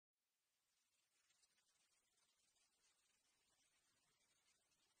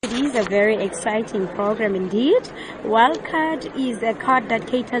is a very exciting program indeed. Wild Card is a card that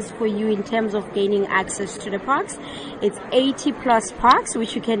caters for you in terms of gaining access to the parks. It's 80 plus parks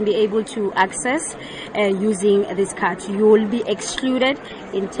which you can be able to access using this card. You will be excluded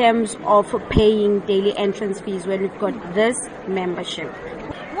in terms of paying daily entrance fees when we've got this membership.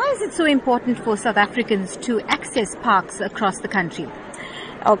 Why is it so important for South Africans to access parks across the country?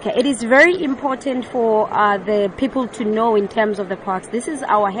 Okay, it is very important for the people to know in terms of the parks. This is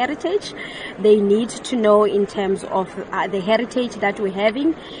our heritage. They need to know in terms of the heritage that we're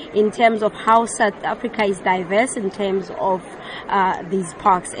having, in terms of how South Africa is diverse in terms of these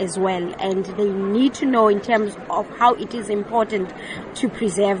parks as well. And they need to know in terms of how it is important to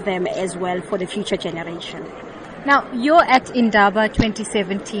preserve them as well for the future generation. Now, you're at Indaba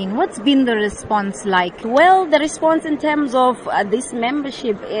 2017. What's been the response like? Well, the response in terms of this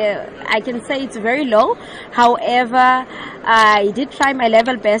membership, I can say it's very low. However, I did try my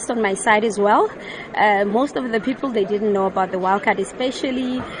level best on my side as well. Most of the people, they didn't know about the wildcard,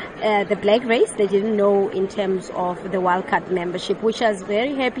 especially the black race. They didn't know in terms of the wildcard membership, which I was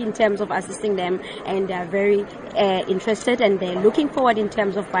very happy in terms of assisting them, and they're very interested and they're looking forward in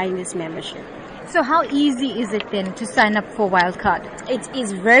terms of buying this membership. So how easy is it then to sign up for Wildcard? It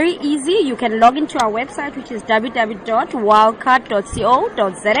is very easy. You can log into our website, which is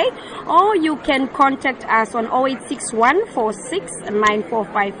www.wildcard.co.za, or you can contact us on 0861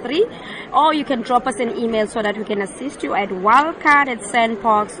 469453, or you can drop us an email so that we can assist you at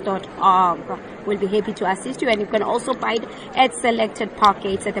wildcard@SANParks.org. We'll be happy to assist you, and you can also buy it at selected park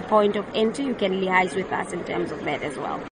gates at the point of entry. You can liaise with us in terms of that as well.